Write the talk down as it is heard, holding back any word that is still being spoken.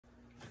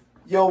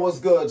Yo, what's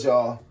good,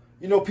 y'all?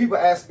 You know, people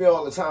ask me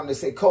all the time, they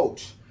say,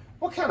 Coach,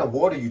 what kind of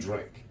water you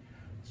drink?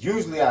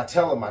 Usually I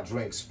tell them I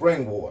drink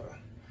spring water.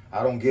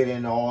 I don't get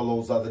into all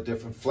those other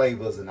different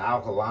flavors and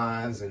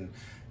alkalines and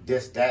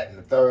this, that, and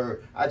the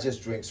third. I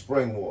just drink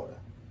spring water.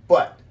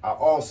 But I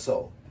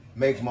also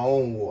make my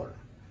own water.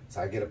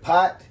 So I get a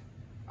pot,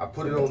 I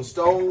put it on the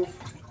stove,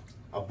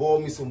 I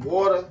boil me some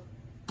water,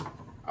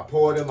 I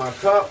pour it in my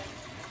cup.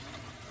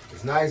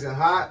 It's nice and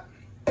hot.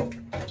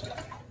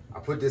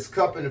 I put this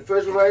cup in the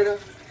refrigerator,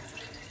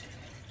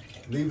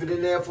 leave it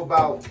in there for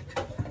about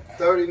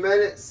 30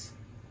 minutes,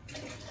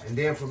 and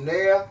then from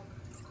there,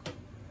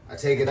 I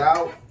take it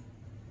out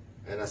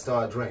and I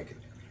start drinking.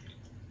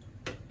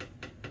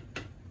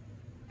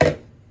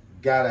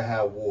 Gotta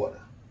have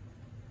water.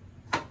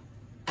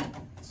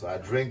 So I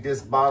drink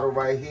this bottle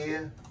right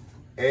here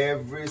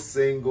every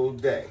single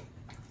day.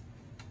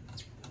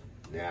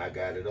 Now I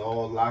got it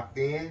all locked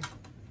in,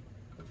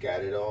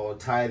 got it all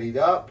tidied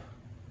up.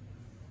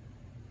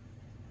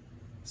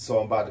 So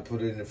I'm about to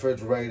put it in the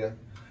refrigerator,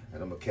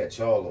 and I'm gonna catch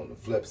y'all on the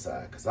flip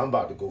side, because I'm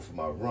about to go for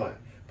my run.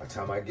 By the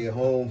time I get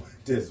home,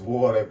 this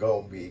water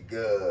gonna be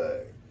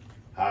good.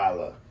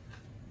 Holla.